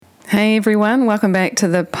Hey everyone, welcome back to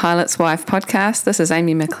the Pilot's Wife podcast. This is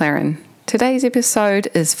Amy McLaren. Today's episode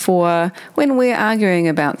is for when we're arguing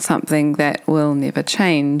about something that will never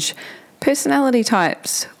change. Personality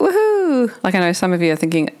types. Woohoo! Like I know some of you are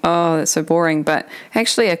thinking, oh, that's so boring, but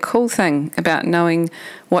actually a cool thing about knowing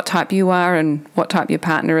what type you are and what type your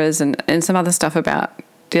partner is and some other stuff about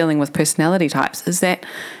dealing with personality types is that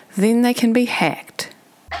then they can be hacked.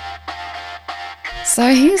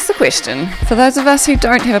 So here's the question. For those of us who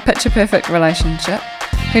don't have a picture-perfect relationship,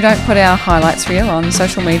 who don't put our highlights reel on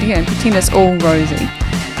social media and pretend it's all rosy,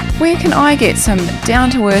 where can I get some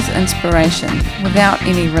down-to-earth inspiration without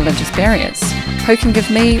any religious barriers? Who can give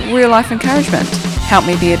me real-life encouragement, help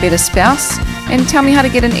me be a better spouse, and tell me how to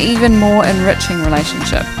get an even more enriching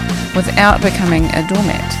relationship without becoming a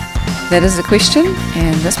doormat? That is the question,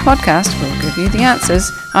 and this podcast will give you the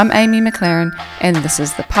answers. I'm Amy McLaren, and this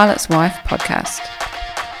is the Pilot's Wife podcast.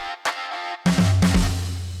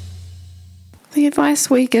 The advice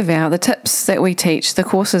we give out, the tips that we teach, the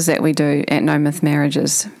courses that we do at No Myth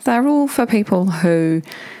Marriages, they're all for people who,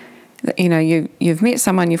 you know, you've met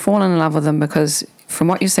someone, you've fallen in love with them because from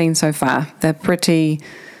what you've seen so far, they're pretty,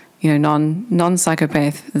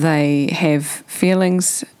 non-psychopath. They have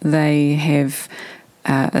feelings, they're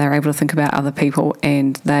able to think about other people,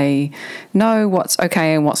 and they know what's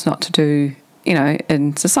okay and what's not to do,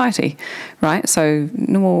 in society, right? So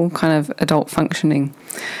normal kind of adult functioning.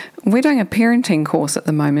 We're doing a parenting course at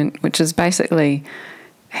the moment, which is basically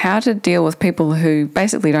how to deal with people who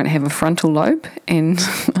basically don't have a frontal lobe. And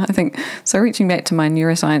I think, so reaching back to my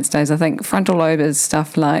neuroscience days, I think frontal lobe is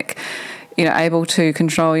stuff like, able to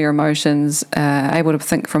control your emotions, able to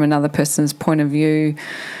think from another person's point of view,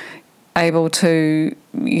 able to,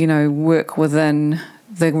 work within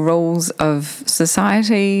the rules of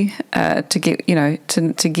society to get,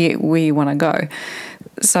 to get where you want to go.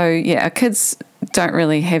 So, yeah, our kids don't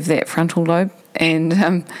really have that frontal lobe,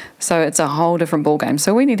 and so it's a whole different ballgame.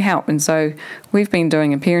 So we need help, and so we've been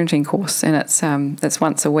doing a parenting course, and it's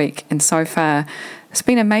once a week, and so far it's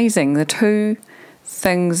been amazing. The two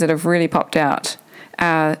things that have really popped out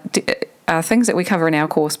are things that we cover in our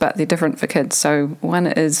course, but they're different for kids. So one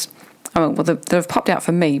is, they've popped out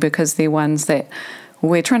for me because they're ones that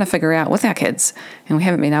we're trying to figure out with our kids, and we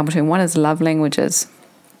haven't been able to. And one is love languages.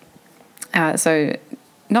 So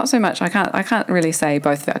not so much. I can't really say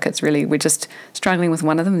both of our kids really. We're just struggling with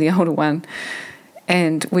one of them, the older one.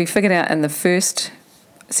 And we figured out in the first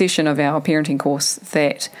session of our parenting course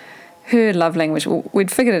that her love language, we'd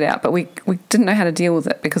figured it out, but we didn't know how to deal with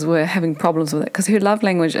it because we're having problems with it. Because her love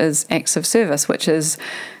language is acts of service, which is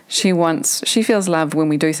she feels loved when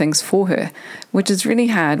we do things for her, which is really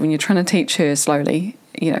hard when you're trying to teach her slowly,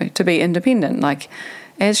 to be independent. Like,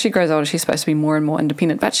 as she grows older, she's supposed to be more and more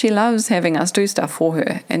independent, but she loves having us do stuff for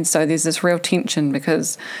her. And so there's this real tension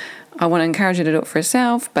because I want to encourage her to do it for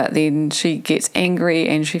herself, but then she gets angry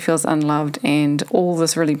and she feels unloved and all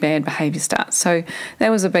this really bad behaviour starts. So that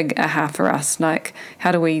was a big aha for us. Like,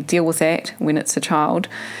 how do we deal with that when it's a child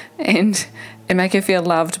and make her feel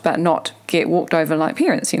loved but not get walked over like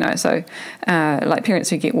parents, So like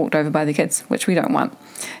parents who get walked over by their kids, which we don't want.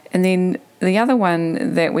 And then the other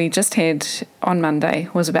one that we just had on Monday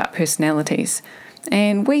was about personalities.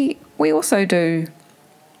 And we also do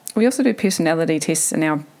personality tests in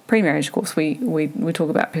our pre-marriage course. We talk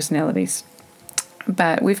about personalities.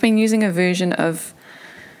 But we've been using a version of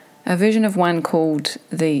one called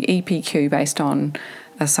the EPQ based on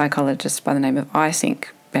a psychologist by the name of Eysenck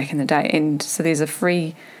back in the day. And so there's a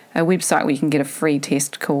website where you can get a free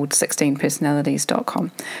test called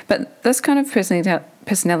 16personalities.com. But this kind of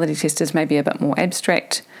personality test is maybe a bit more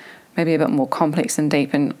abstract, maybe a bit more complex and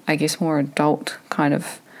deep, and I guess more adult kind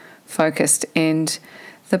of focused. And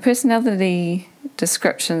the personality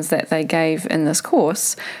descriptions that they gave in this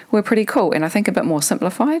course were pretty cool and I think a bit more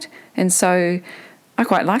simplified. And so I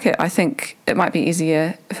quite like it. I think it might be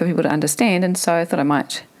easier for people to understand. And so I thought I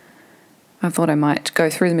might go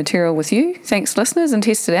through the material with you, thanks listeners, and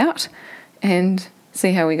test it out and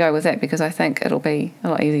see how we go with that, because I think it'll be a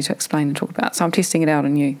lot easier to explain and talk about. So I'm testing it out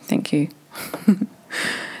on you. Thank you.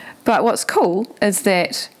 But what's cool is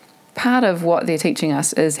that part of what they're teaching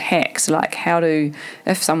us is hacks, like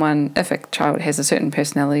if a child has a certain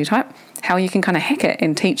personality type, how you can kind of hack it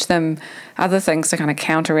and teach them other things to kind of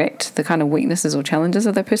counteract the kind of weaknesses or challenges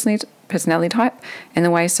of their personality type, and the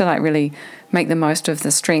ways to like really make the most of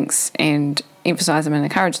the strengths and emphasize them and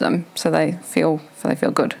encourage them so they feel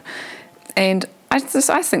good. And I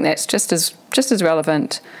think that's just as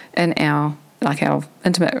relevant in our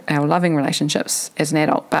intimate, our loving relationships as an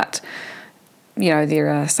adult. But there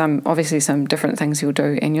are obviously some different things you'll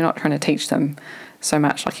do, and you're not trying to teach them so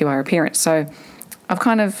much like you are a parent. So I've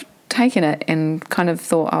kind of taken it and kind of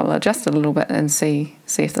thought, I'll adjust it a little bit and see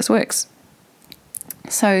if this works.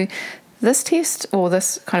 So this test, or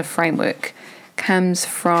this kind of framework, comes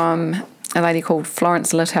from a lady called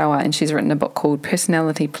Florence Littauer, and she's written a book called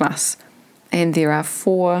Personality Plus. And there are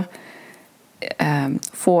four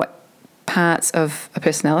parts of a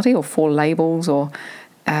personality, or four labels, or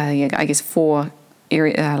I guess four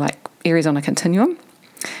areas on a continuum.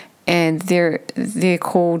 And they're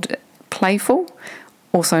called playful,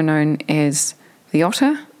 also known as the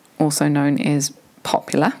otter, also known as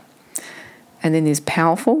popular. And then there's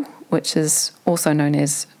powerful, which is also known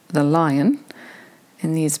as the lion.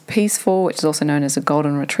 And there's peaceful, which is also known as a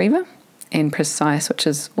golden retriever. And precise, which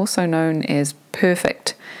is also known as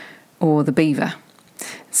perfect, or the beaver.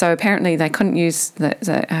 So apparently they couldn't use the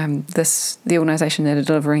organisation that are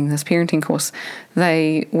delivering this parenting course.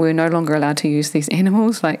 They were no longer allowed to use these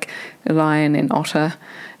animals like lion and otter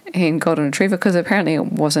and golden retriever, because apparently it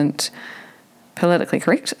wasn't politically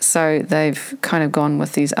correct. So they've kind of gone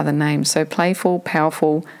with these other names. So playful,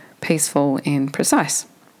 powerful, peaceful, and precise.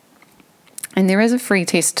 And there is a free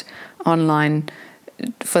test online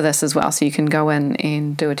for this as well, so you can go in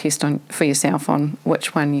and do a test for yourself on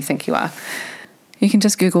which one you think you are. You can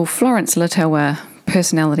just Google Florence Littauer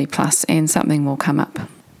Personality Plus and something will come up.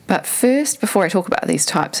 But first, before I talk about these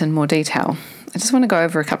types in more detail, I just want to go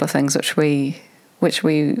over a couple of things which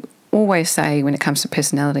we always say when it comes to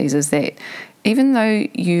personalities, is that even though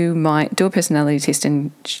you might do a personality test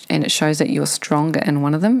and it shows that you're stronger in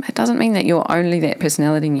one of them, it doesn't mean that you're only that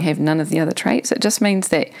personality and you have none of the other traits. It just means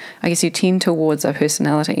that, I guess, you tend towards a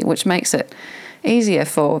personality, which makes it easier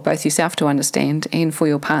for both yourself to understand and for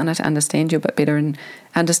your partner to understand you a bit better and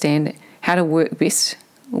understand how to work best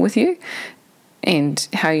with you, and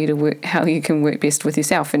how you can work best with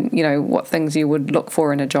yourself, and what things you would look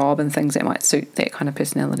for in a job and things that might suit that kind of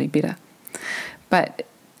personality better. But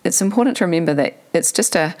it's important to remember that it's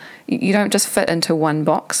just you don't just fit into one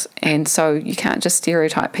box, and so you can't just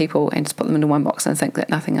stereotype people and just put them into one box and think that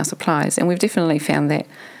nothing else applies. And we've definitely found that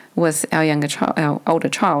with our older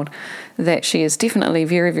child, that she is definitely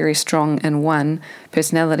very, very strong in one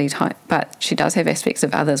personality type, but she does have aspects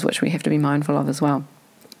of others which we have to be mindful of as well.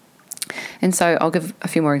 And so I'll give a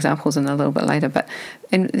few more examples in a little bit later.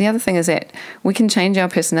 And the other thing is that we can change our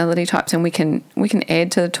personality types, and we can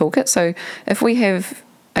add to the toolkit. So if we have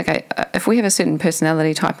a certain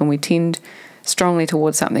personality type and we tend strongly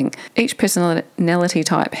towards something, each personality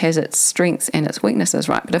type has its strengths and its weaknesses,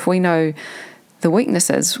 right? But if we know the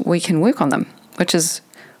weaknesses, we can work on them, which is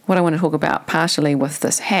what I want to talk about partially with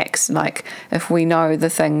this hacks. Like, if we know the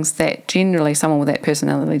things that generally someone with that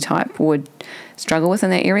personality type would struggle with in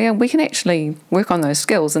that area, we can actually work on those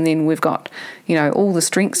skills, and then we've got all the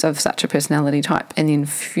strengths of such a personality type and then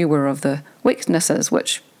fewer of the weaknesses,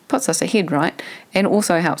 which puts us ahead, right? And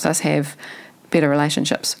also helps us have better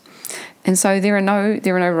relationships. And so there are no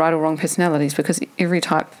right or wrong personalities, because every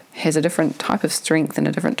type has a different type of strength and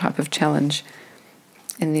a different type of challenge.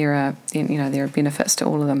 And there are benefits to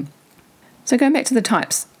all of them. So going back to the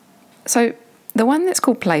types. So the one that's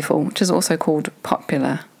called playful, which is also called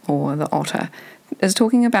popular, or the otter, is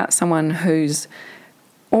talking about someone who's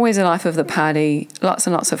always a life of the party, lots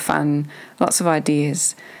and lots of fun, lots of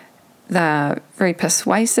ideas. They're very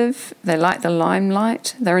persuasive, they like the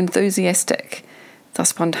limelight, they're enthusiastic, they're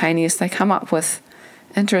spontaneous, they come up with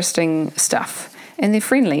interesting stuff, and they're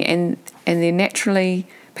friendly, and they're naturally,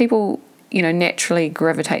 people naturally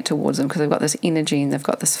gravitate towards them because they've got this energy and they've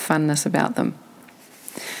got this funness about them.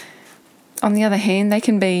 On the other hand, they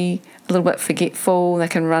can be a little bit forgetful, they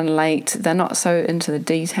can run late, they're not so into the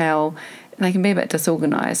detail, and they can be a bit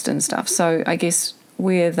disorganised and stuff. So I guess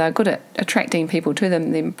where they're good at attracting people to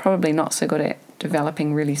them, they're probably not so good at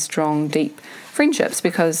developing really strong, deep friendships,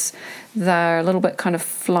 because they're a little bit kind of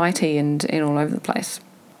flighty and all over the place.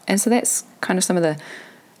 And so that's kind of some of the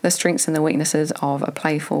strengths and the weaknesses of a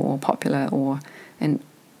playful or popular or an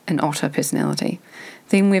otter personality.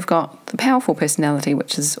 Then we've got the powerful personality,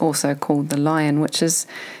 which is also called the lion, which is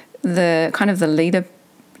the kind of the leader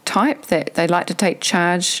type, that they like to take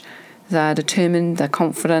charge, they're determined, they're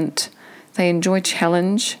confident, they enjoy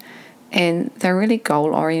challenge, and they're really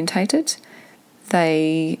goal-orientated.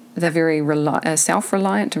 They're very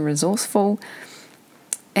self-reliant and resourceful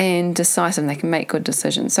and decisive. They can make good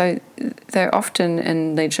decisions. So they're often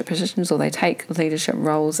in leadership positions, or they take leadership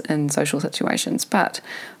roles in social situations. But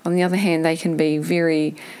on the other hand, they can be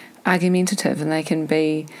very argumentative, and they can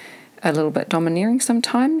be a little bit domineering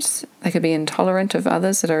sometimes. They could be intolerant of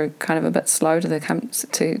others that are kind of a bit slow to come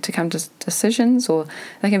to decisions, or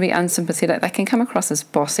they can be unsympathetic. They can come across as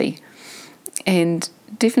bossy. And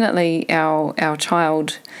definitely our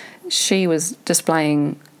child she was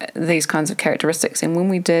displaying these kinds of characteristics. And when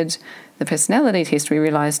we did the personality test, we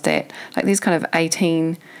realized that like these kind of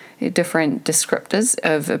 18 different descriptors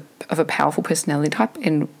of a powerful personality type,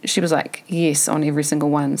 and she was like yes on every single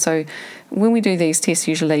one. So when we do these tests,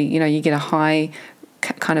 usually you get a high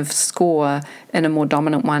kind of score in a more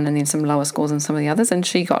dominant one and then some lower scores in some of the others, and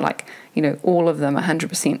she got like all of them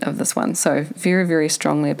 100% of this one. So very, very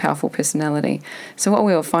strongly a powerful personality. So what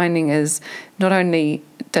we were finding is not only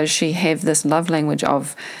does she have this love language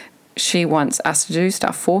of she wants us to do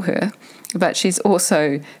stuff for her, but she's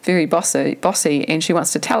also very bossy, and she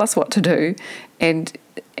wants to tell us what to do, and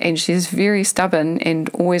she's very stubborn and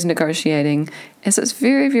always negotiating. And so it's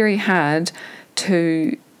very, very hard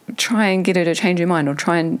to try and get her to change her mind or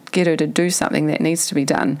try and get her to do something that needs to be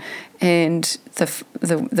done. And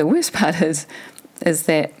the worst part is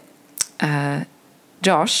that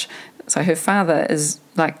Josh, so her father, is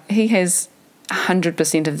like, he has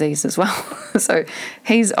 100% of these as well. So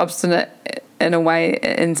he's obstinate in a way,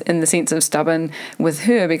 in the sense of stubborn with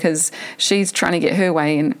her, because she's trying to get her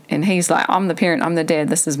way, and he's like, I'm the parent, I'm the dad,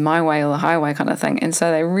 this is my way or the highway kind of thing. And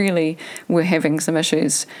so they really were having some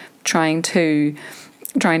issues trying to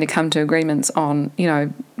come to agreements on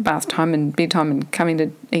bath time and bedtime and coming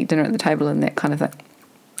to eat dinner at the table and that kind of thing.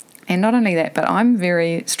 And not only that, but I'm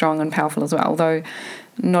very strong and powerful as well, although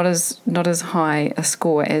not as high a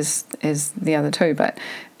score as the other two, but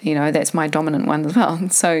that's my dominant one as well.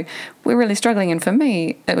 So we're really struggling, and for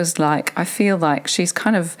me it was like, I feel like she's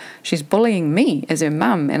bullying me as her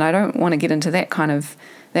mum, and I don't want to get into that kind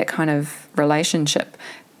of relationship.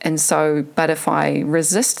 And so, but if I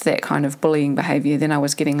resist that kind of bullying behaviour, then I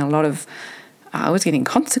was getting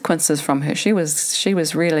consequences from her. She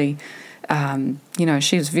was really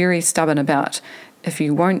she was very stubborn about, if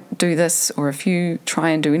you won't do this, or if you try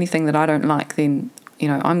and do anything that I don't like, then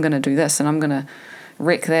I'm going to do this, and I'm going to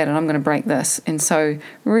wreck that, and I'm going to break this. And so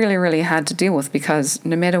really, really hard to deal with, because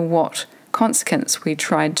no matter what consequence we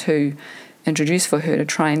tried to introduce for her to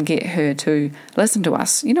try and get her to listen to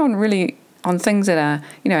us, and really on things that are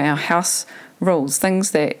our house rules,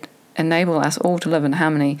 things that enable us all to live in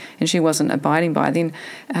harmony, and she wasn't abiding by,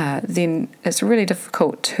 then it's really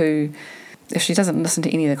difficult to, if she doesn't listen to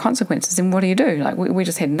any of the consequences, then what do you do? Like we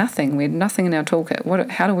just had nothing. We had nothing in our toolkit.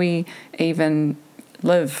 How do we even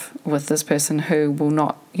live with this person who will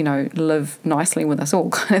not, live nicely with us all,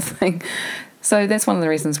 kind of thing? So that's one of the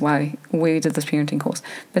reasons why we did this parenting course.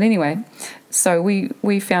 But anyway, so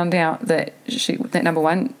we found out that number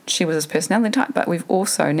one, she was this personality type, but we've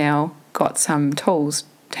also now got some tools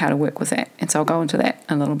to how to work with that. And so I'll go into that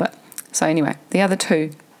in a little bit. So anyway, the other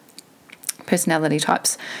two personality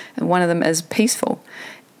types, one of them is peaceful.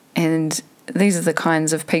 And these are the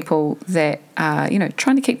kinds of people that are,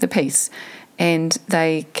 trying to keep the peace. And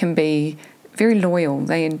they can be very loyal.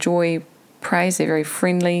 They enjoy praise. They're very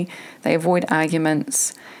friendly. They avoid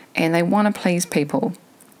arguments, and they want to please people.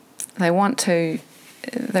 They want to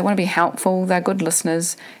be helpful. They're good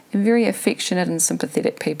listeners, and very affectionate and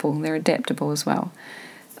sympathetic people. They're adaptable as well.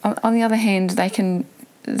 On the other hand, they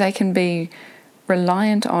can be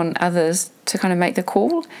reliant on others to kind of make the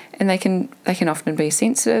call, and they can often be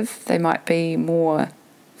sensitive. They might be more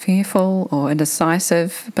fearful or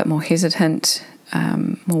indecisive, a bit more hesitant,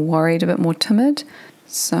 more worried, a bit more timid.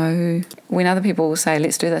 So when other people will say,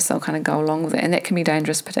 let's do this, they'll kind of go along with it. And that can be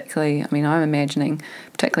dangerous, particularly, I'm imagining,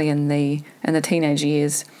 particularly in the teenage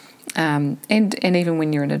years, and even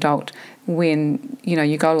when you're an adult, when,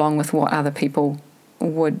 you go along with what other people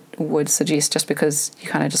would suggest, just because you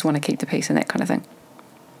kind of just want to keep the peace and that kind of thing.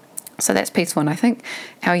 So that's peaceful. And I think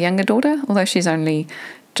our younger daughter, although she's only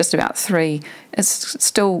just about 3,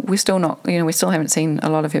 we're still not, we still haven't seen a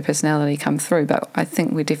lot of her personality come through, but I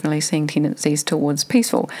think we're definitely seeing tendencies towards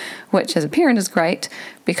peaceful, which as a parent is great,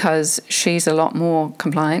 because she's a lot more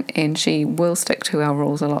compliant and she will stick to our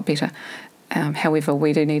rules a lot better. However,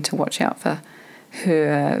 we do need to watch out for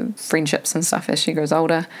her friendships and stuff as she grows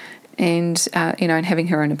older, and and having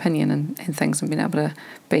her own opinion and things, and being able to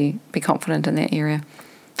be confident in that area.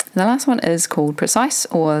 The last one is called precise,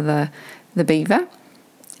 or the beaver.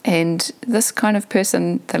 And this kind of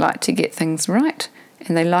person, they like to get things right,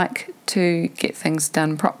 and they like to get things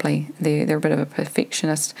done properly. They're a bit of a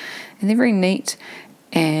perfectionist, and they're very neat,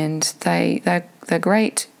 and they're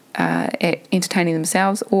great at entertaining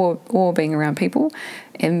themselves or being around people,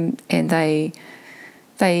 and they're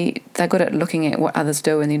good at looking at what others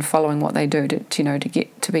do and then following what they do to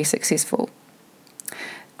get to be successful.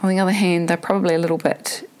 On the other hand, they're probably a little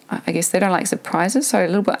bit, I guess they don't like surprises, so a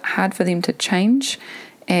little bit hard for them to change.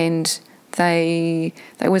 And they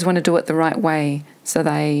always want to do it the right way, so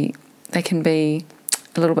they can be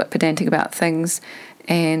a little bit pedantic about things,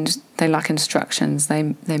 and they like instructions.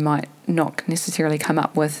 They might not necessarily come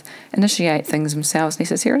up with, initiate things themselves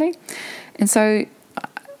necessarily. And so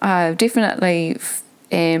I definitely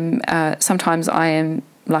am, sometimes I am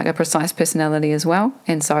like a precise personality as well.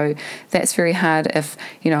 And so that's very hard if,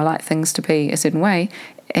 I like things to be a certain way,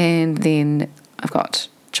 and then I've got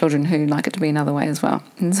children who like it to be another way as well.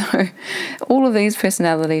 And so all of these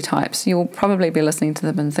personality types, you'll probably be listening to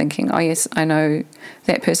them and thinking, oh yes, I know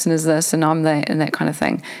that person is this and I'm that, and that kind of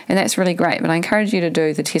thing. And that's really great. But I encourage you to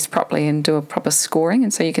do the test properly and do a proper scoring,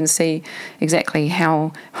 and so you can see exactly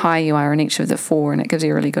how high you are in each of the 4, and it gives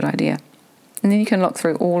you a really good idea. And then you can look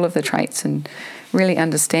through all of the traits and really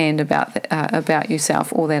understand about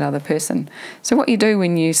yourself or that other person. So what you do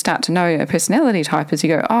when you start to know a personality type is you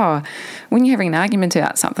go, oh, when you're having an argument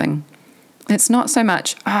about something, it's not so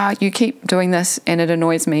much, you keep doing this and it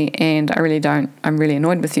annoys me and I'm really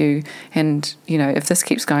annoyed with you, and if this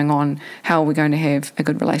keeps going on, how are we going to have a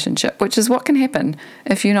good relationship? Which is what can happen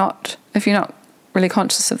if you're not really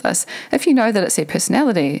conscious of this. If you know that it's their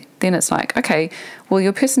personality, then it's like, okay, well,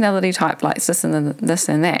 your personality type likes this and this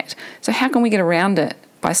and that. So how can we get around it?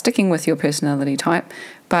 By sticking with your personality type,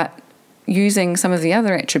 but using some of the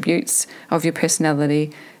other attributes of your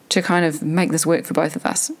personality to kind of make this work for both of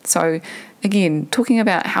us. So again, talking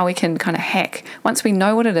about how we can kind of hack. Once we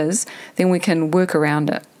know what it is, then we can work around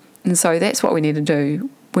it. And so that's what we need to do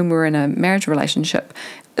when we're in a marriage relationship,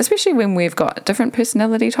 especially when we've got different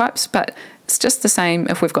personality types, but it's just the same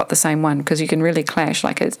if we've got the same one, because you can really clash,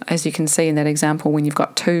 like as you can see in that example, when you've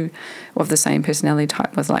got 2 of the same personality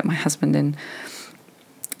type with like my husband and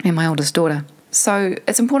my oldest daughter. So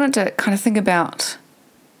it's important to kind of think about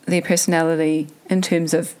their personality in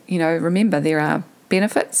terms of, remember there are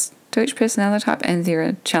benefits to each personality type and there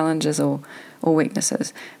are challenges or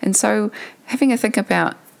weaknesses. And so having a think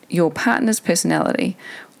about your partner's personality.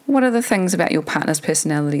 What are the things about your partner's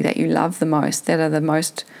personality that you love the most, that are the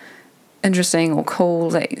most interesting or cool,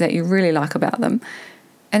 that you really like about them?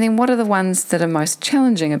 And then what are the ones that are most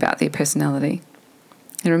challenging about their personality?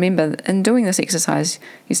 And remember, in doing this exercise,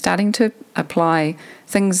 you're starting to apply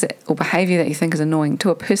things or behaviour that you think is annoying to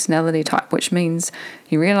a personality type, which means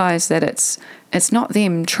you realise that it's not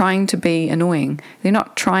them trying to be annoying. They're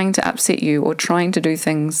not trying to upset you or trying to do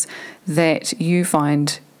things that you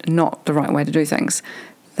find not the right way to do things.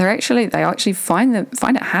 They actually find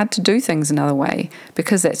it hard to do things another way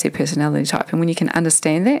because that's their personality type. And when you can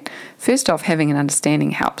understand that, first off, having an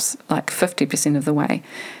understanding helps like 50% of the way.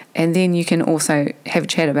 And then you can also have a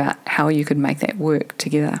chat about how you could make that work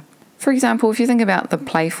together. For example, if you think about the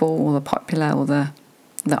playful or the popular or the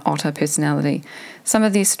otter personality, some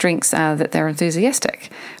of their strengths are that they're enthusiastic,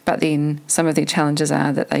 but then some of their challenges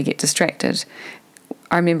are that they get distracted.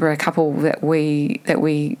 I remember a couple that we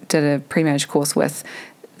did a pre-marriage course with.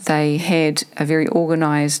 They had a very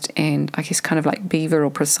organised and I guess kind of like beaver or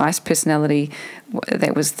precise personality.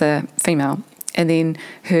 That was the female, and then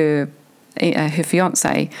her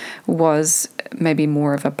fiance was maybe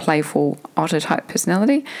more of a playful otter type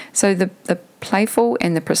personality. So the playful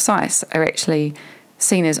and the precise are actually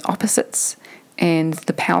seen as opposites, and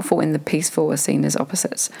the powerful and the peaceful are seen as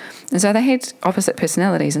opposites. And so they had opposite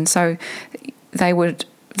personalities, and so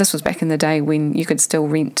this was back in the day when you could still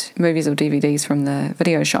rent movies or DVDs from the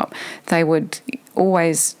video shop. They would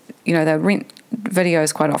always, they would rent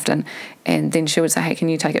videos quite often, and then she would say, hey, can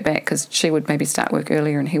you take it back? Because she would maybe start work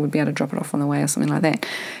earlier and he would be able to drop it off on the way or something like that.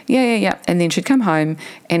 Yeah. And then she'd come home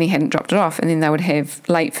and he hadn't dropped it off, and then they would have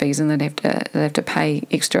late fees and they'd have to pay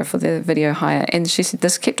extra for the video hire. And she said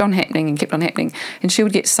this kept on happening, and she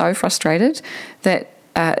would get so frustrated that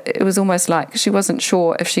it was almost like she wasn't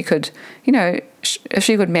sure if she could, if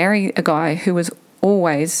she could marry a guy who was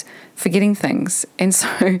always forgetting things. And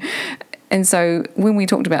so when we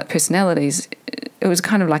talked about personalities, it was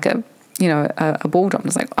kind of like a ball drop.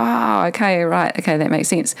 It's like, oh, okay, right, okay, that makes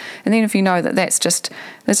sense. And then if you know that's just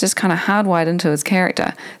kind of hardwired into his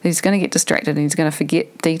character, that he's going to get distracted and he's going to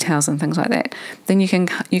forget details and things like that, then you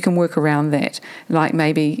can work around that. Like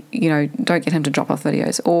maybe, don't get him to drop off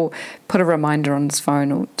videos, or put a reminder on his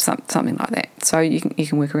phone or something like that. So you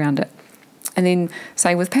can work around it. And then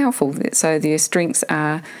say with powerful, so their strengths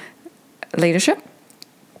are leadership,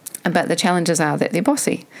 but the challenges are that they're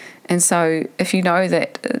bossy. And so if you know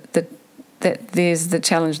that there's the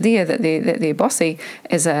challenge there, that they're bossy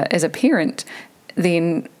as a parent,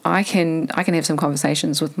 then I can have some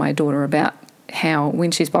conversations with my daughter about how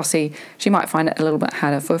when she's bossy, she might find it a little bit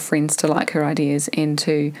harder for friends to like her ideas and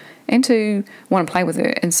to want to play with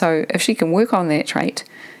her. And so if she can work on that trait,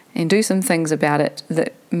 and do some things about it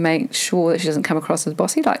that make sure that she doesn't come across as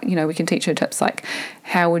bossy. Like, we can teach her tips like,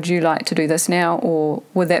 how would you like to do this now? Or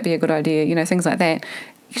would that be a good idea? Things like that.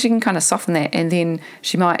 She can kind of soften that, and then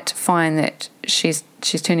she might find that she's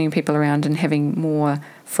turning people around and having more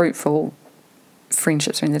fruitful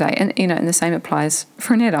friendships during the day. And the same applies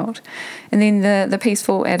for an adult. And then the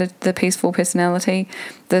peaceful personality,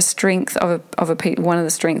 the strength one of the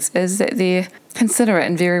strengths is that they're considerate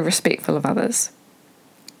and very respectful of others.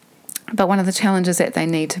 But one of the challenges is that they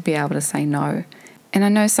need to be able to say no. And I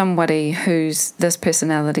know somebody who's this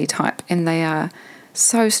personality type, and they are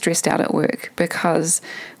so stressed out at work because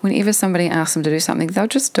whenever somebody asks them to do something, they'll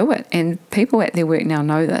just do it. And people at their work now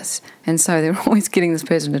know this. And so they're always getting this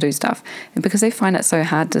person to do stuff. And because they find it so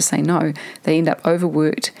hard to say no, they end up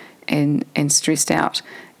overworked and stressed out.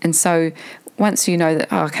 And so once you know that,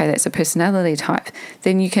 that's a personality type,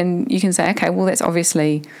 then you can say, okay, well, that's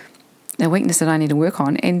obviously a weakness that I need to work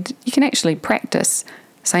on. And you can actually practice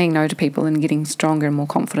saying no to people and getting stronger and more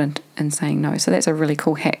confident in saying no. So that's a really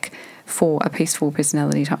cool hack for a peaceful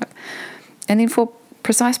personality type. And then for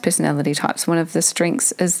precise personality types, one of the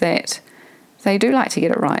strengths is that they do like to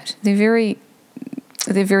get it right. They're very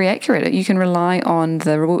accurate. You can rely on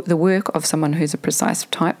the work of someone who's a precise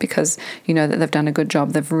type because you know that they've done a good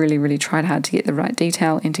job. They've really, really tried hard to get the right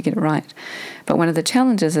detail and to get it right. But one of the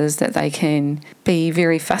challenges is that they can be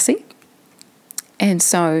very fussy. And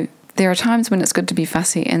so there are times when it's good to be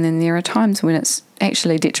fussy, and then there are times when it's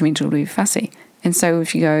actually detrimental to be fussy. And so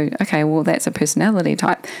if you go, okay, well, that's a personality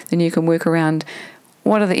type, then you can work around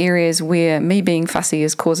what are the areas where me being fussy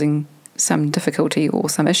is causing some difficulty or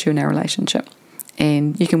some issue in our relationship.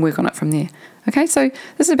 And you can work on it from there. Okay, so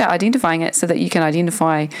this is about identifying it so that you can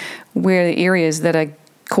identify where the areas that are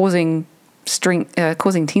causing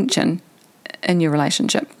tension in your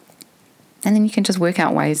relationship. And then you can just work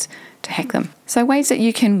out ways to hack them. So ways that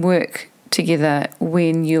you can work together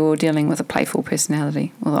when you're dealing with a playful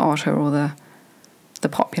personality or the otter or the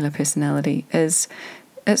popular personality is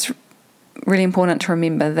it's really important to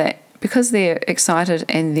remember that because they're excited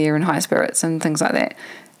and they're in high spirits and things like that,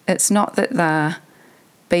 it's not that they're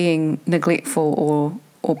being neglectful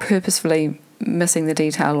or purposefully missing the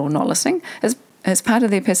detail or not listening. It's part of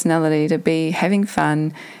their personality to be having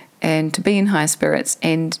fun and to be in high spirits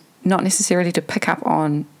and not necessarily to pick up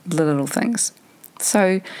on the little things.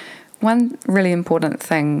 So one really important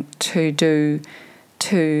thing to do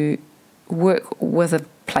to work with a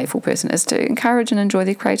playful person is to encourage and enjoy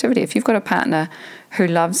their creativity. If you've got a partner who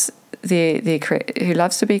loves who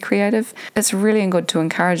loves to be creative, it's really good to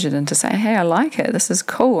encourage it and to say, hey, I like it. This is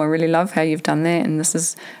cool. I really love how you've done that, and this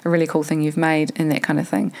is a really cool thing you've made, and that kind of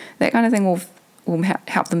thing. That kind of thing will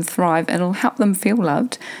help them thrive. It'll help them feel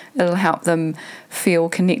loved. It'll help them feel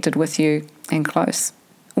connected with you and close.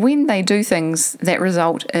 When they do things that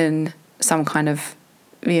result in some kind of,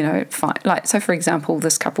 fight, like, so for example,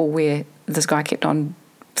 this couple where this guy kept on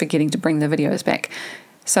forgetting to bring the videos back.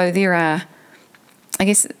 So there are, I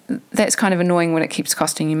guess that's kind of annoying when it keeps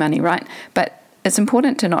costing you money, right? But it's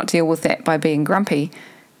important to not deal with that by being grumpy,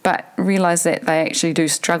 but realize that they actually do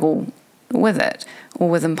struggle with it, or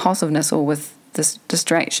with impulsiveness, or with this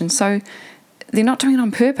distraction. So they're not doing it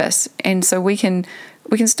on purpose, and so we can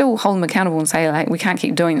still hold them accountable and say, like, we can't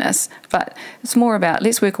keep doing this. But it's more about,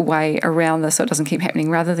 let's work a way around this so it doesn't keep happening,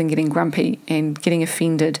 rather than getting grumpy and getting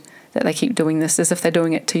offended that they keep doing this as if they're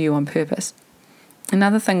doing it to you on purpose.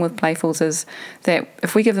 Another thing with playfuls is that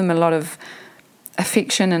if we give them a lot of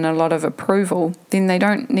affection and a lot of approval, then they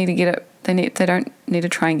don't need to get it. They don't need to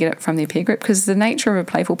try and get it from their peer group, because the nature of a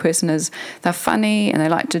playful person is they're funny and they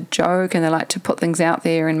like to joke and they like to put things out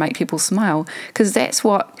there and make people smile, because that's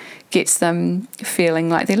what gets them feeling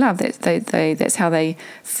like they're loved. That's how they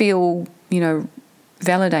feel,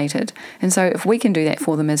 validated. And so if we can do that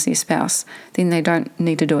for them as their spouse, then they don't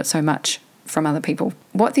need to do it so much from other people.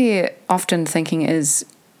 What they're often thinking is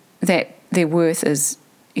that their worth is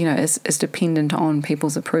dependent on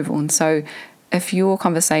people's approval. And so if your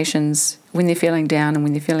conversations, when they're feeling down and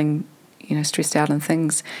when they're feeling, stressed out and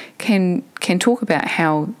things, can talk about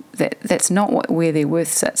how that's not where their worth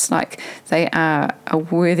sits, like they are a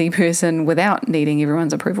worthy person without needing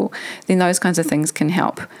everyone's approval, then those kinds of things can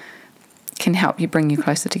help you bring you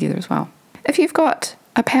closer together as well. If you've got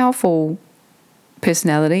a powerful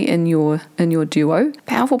personality in your duo,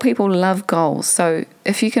 powerful people love goals. So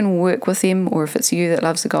if you can work with them, or if it's you that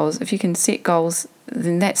loves the goals, if you can set goals,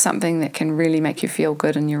 then that's something that can really make you feel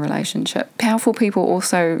good in your relationship. Powerful people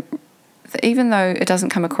also, even though it doesn't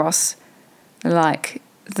come across like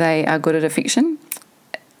they are good at affection,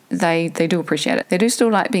 they do appreciate it. They do still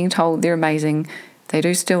like being told they're amazing. They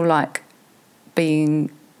do still like being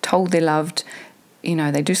told they're loved.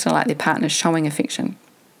 they do still like their partner showing affection.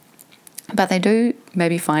 But they do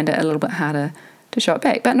maybe find it a little bit harder to show it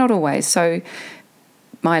back, but not always. So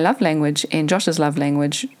my love language and Josh's love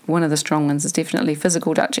language, one of the strong ones is definitely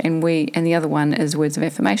physical touch, and the other one is words of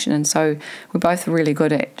affirmation. And so we're both really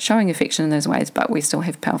good at showing affection in those ways, but we still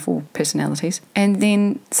have powerful personalities. And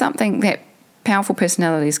then something that powerful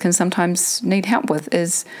personalities can sometimes need help with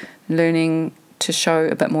is learning to show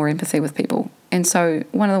a bit more empathy with people. And so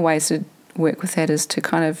one of the ways to work with that is to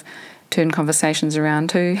kind of turn conversations around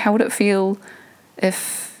to how would it feel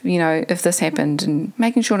if this happened, and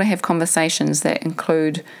making sure to have conversations that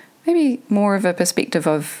include maybe more of a perspective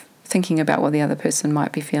of thinking about what the other person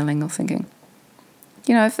might be feeling or thinking.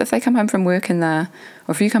 If they come home from work or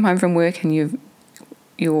if you come home from work and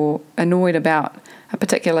you're annoyed about a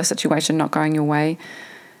particular situation not going your way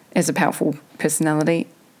as a powerful personality,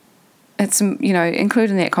 it's,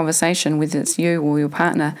 include in that conversation, whether it's you or your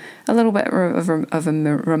partner, a little bit of a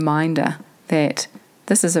reminder that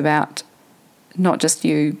this is about not just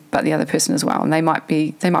you, but the other person as well. And they might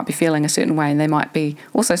be feeling a certain way, and they might be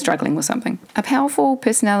also struggling with something. A powerful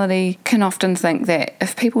personality can often think that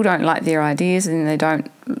if people don't like their ideas, then they don't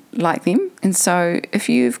like them. And so if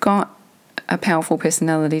you've got a powerful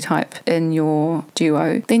personality type in your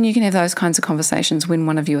duo, then you can have those kinds of conversations when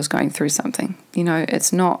one of you is going through something.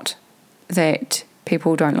 It's not that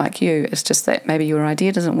people don't like you, it's just that maybe your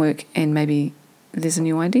idea doesn't work and maybe there's a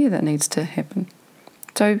new idea that needs to happen.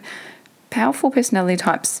 So powerful personality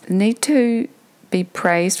types need to be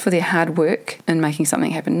praised for their hard work in making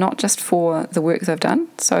something happen, not just for the work they've done.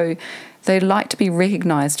 So they like to be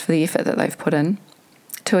recognised for the effort that they've put in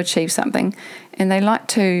to achieve something, and they like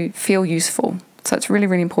to feel useful. So it's really,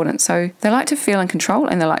 really important. So they like to feel in control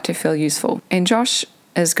and they like to feel useful. And Josh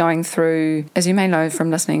is going through, as you may know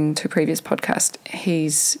from listening to a previous podcast,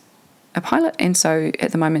 he's a pilot, and so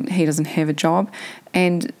at the moment he doesn't have a job,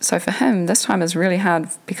 and so for him this time is really hard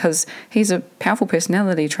because he's a powerful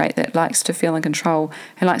personality trait that likes to feel in control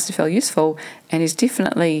and likes to feel useful, and he's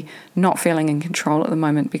definitely not feeling in control at the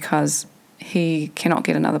moment because he cannot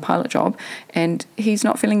get another pilot job, and he's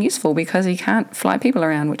not feeling useful because he can't fly people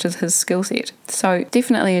around, which is his skill set. So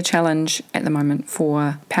definitely a challenge at the moment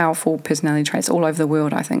for powerful personality traits all over the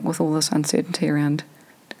world, I think, with all this uncertainty around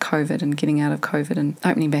COVID and getting out of COVID and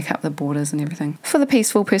opening back up the borders and everything. For the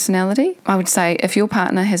peaceful personality, I would say if your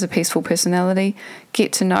partner has a peaceful personality,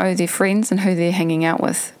 get to know their friends and who they're hanging out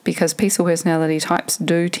with, because peaceful personality types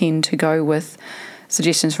do tend to go with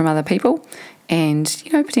suggestions from other people and,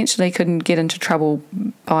 potentially couldn't get into trouble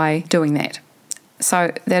by doing that.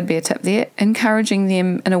 So that'd be a tip there. Encouraging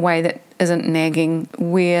them in a way that isn't nagging,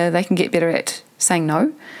 where they can get better at saying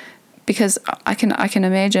no. Because I can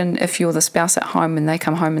imagine if you're the spouse at home and they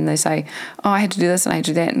come home and they say, oh, I had to do this and I had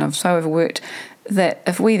to do that and I've so overworked, that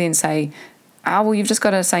if we then say, well, you've just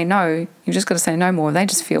got to say no, you've just got to say no more, they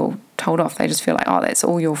just feel told off. They just feel like, oh, that's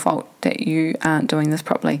all your fault that you aren't doing this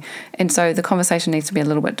properly. And so the conversation needs to be a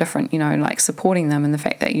little bit different, like supporting them in the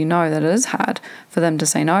fact that that it is hard for them to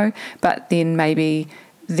say no, but then maybe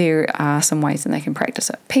there are some ways that they can practice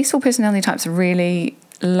it. Peaceful personality types really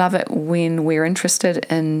love it when we're interested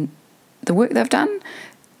in the work they've done,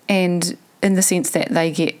 and in the sense that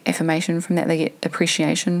they get affirmation from that, they get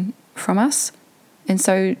appreciation from us. And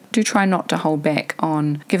so do try not to hold back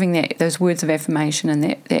on giving those words of affirmation and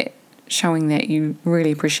that showing that you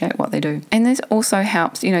really appreciate what they do. And this also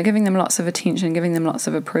helps, giving them lots of attention, giving them lots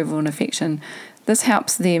of approval and affection. This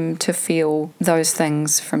helps them to feel those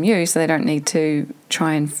things from you, so they don't need to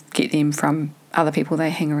try and get them from other people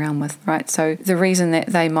they hang around with, right? So the reason that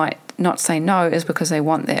they might not say no is because they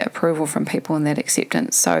want that approval from people and that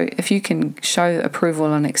acceptance. So if you can show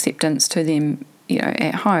approval and acceptance to them,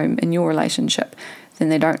 at home in your relationship, then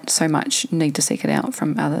they don't so much need to seek it out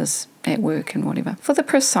from others at work and whatever. For the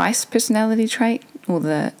precise personality trait, or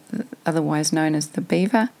the otherwise known as the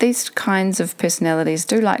beaver, these kinds of personalities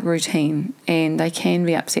do like routine, and they can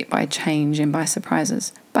be upset by change and by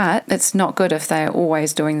surprises. But it's not good if they're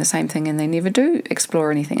always doing the same thing and they never do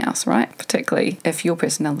explore anything else, right? Particularly if your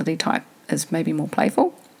personality type is maybe more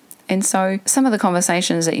playful. And so some of the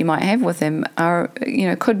conversations that you might have with them are,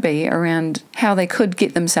 could be around how they could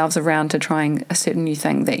get themselves around to trying a certain new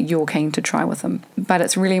thing that you're keen to try with them. But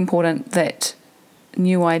it's really important that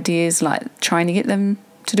new ideas, like trying to get them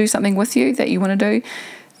to do something with you that you want to do,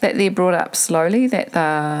 that they're brought up slowly, that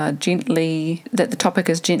the topic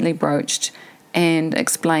is gently broached and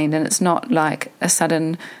explained, and it's not like a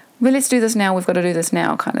sudden, well, let's do this now, we've got to do this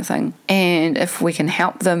now kind of thing. And if we can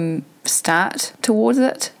help them start towards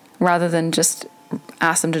it, rather than just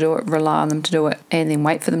ask them to do it, rely on them to do it, and then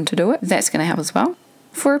wait for them to do it, that's going to help as well.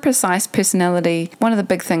 For a precise personality, one of the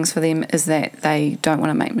big things for them is that they don't want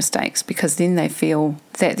to make mistakes, because then they feel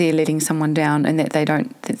that they're letting someone down, and that they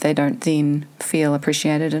don't then feel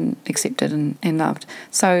appreciated and accepted and loved.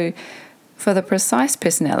 So for the precise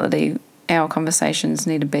personality, our conversations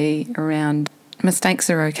need to be around mistakes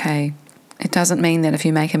are okay. It doesn't mean that if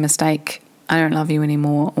you make a mistake, I don't love you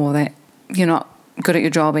anymore, or that you're not good at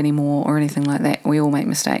your job anymore, or anything like that. We all make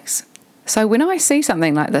mistakes. So when I see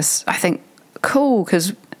something like this, I think, cool,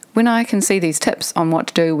 because when I can see these tips on what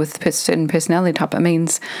to do with a certain personality type, it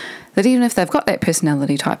means that even if they've got that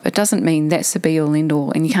personality type, it doesn't mean that's the be-all,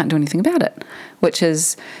 end-all, and you can't do anything about it, which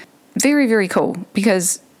is very, very cool.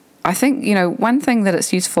 Because I think, one thing that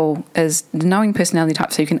it's useful is knowing personality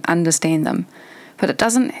types so you can understand them. But it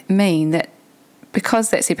doesn't mean that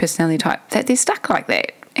because that's their personality type, that they're stuck like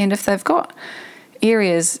that. And if they've got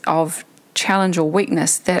areas of challenge or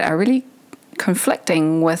weakness that are really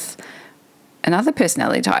conflicting with another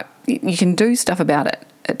personality type, you can do stuff about it.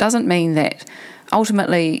 It doesn't mean that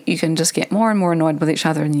ultimately you can just get more and more annoyed with each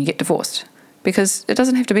other and you get divorced, because it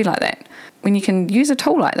doesn't have to be like that. When you can use a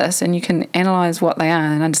tool like this and you can analyse what they are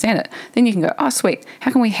and understand it, then you can go, oh sweet,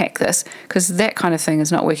 how can we hack this? Because that kind of thing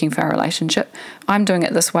is not working for our relationship. I'm doing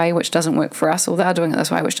it this way, which doesn't work for us, or they're doing it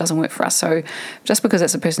this way, which doesn't work for us. So just because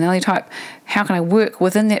it's a personality type, how can I work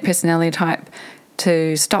within that personality type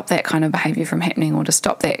to stop that kind of behaviour from happening, or to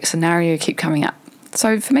stop that scenario keep coming up?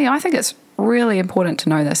 So for me, I think it's really important to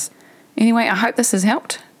know this. Anyway, I hope this has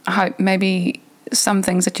helped. I hope maybe some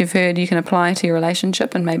things that you've heard you can apply to your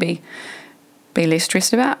relationship and maybe be less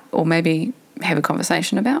stressed about, or maybe have a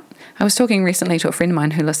conversation about. I was talking recently to a friend of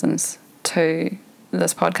mine who listens to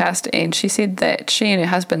this podcast, and she said that she and her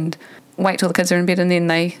husband wait till the kids are in bed and then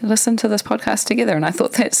they listen to this podcast together. And I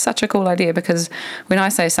thought that's such a cool idea, because when I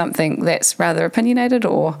say something that's rather opinionated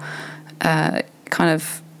or kind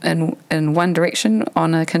of in one direction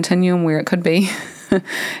on a continuum where it could be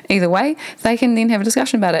either way, they can then have a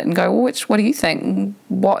discussion about it and go, well, what do you think?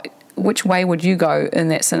 Which way would you go in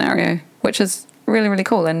that scenario? Which is really, really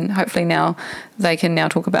cool. And hopefully now they can now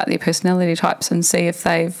talk about their personality types and see if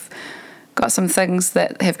they've got some things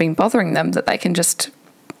that have been bothering them that they can just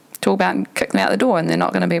talk about and kick them out the door, and they're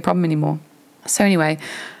not going to be a problem anymore. So anyway,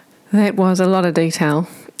 that was a lot of detail.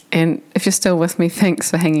 And if you're still with me,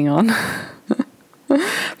 thanks for hanging on.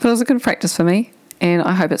 But it was a good practice for me, and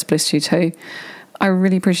I hope it's blessed you too. I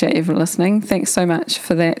really appreciate you for listening. Thanks so much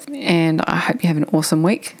for that, and I hope you have an awesome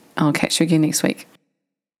week. I'll catch you again next week.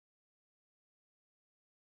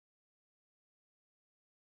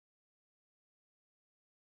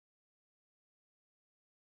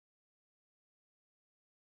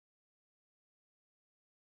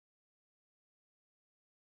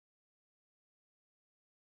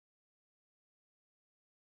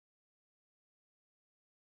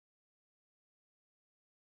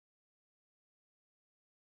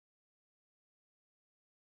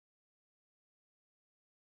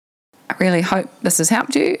 I really hope this has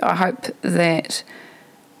helped you. I hope that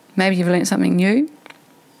maybe you've learned something new,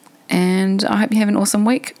 and I hope you have an awesome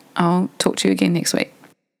week. I'll talk to you again next week.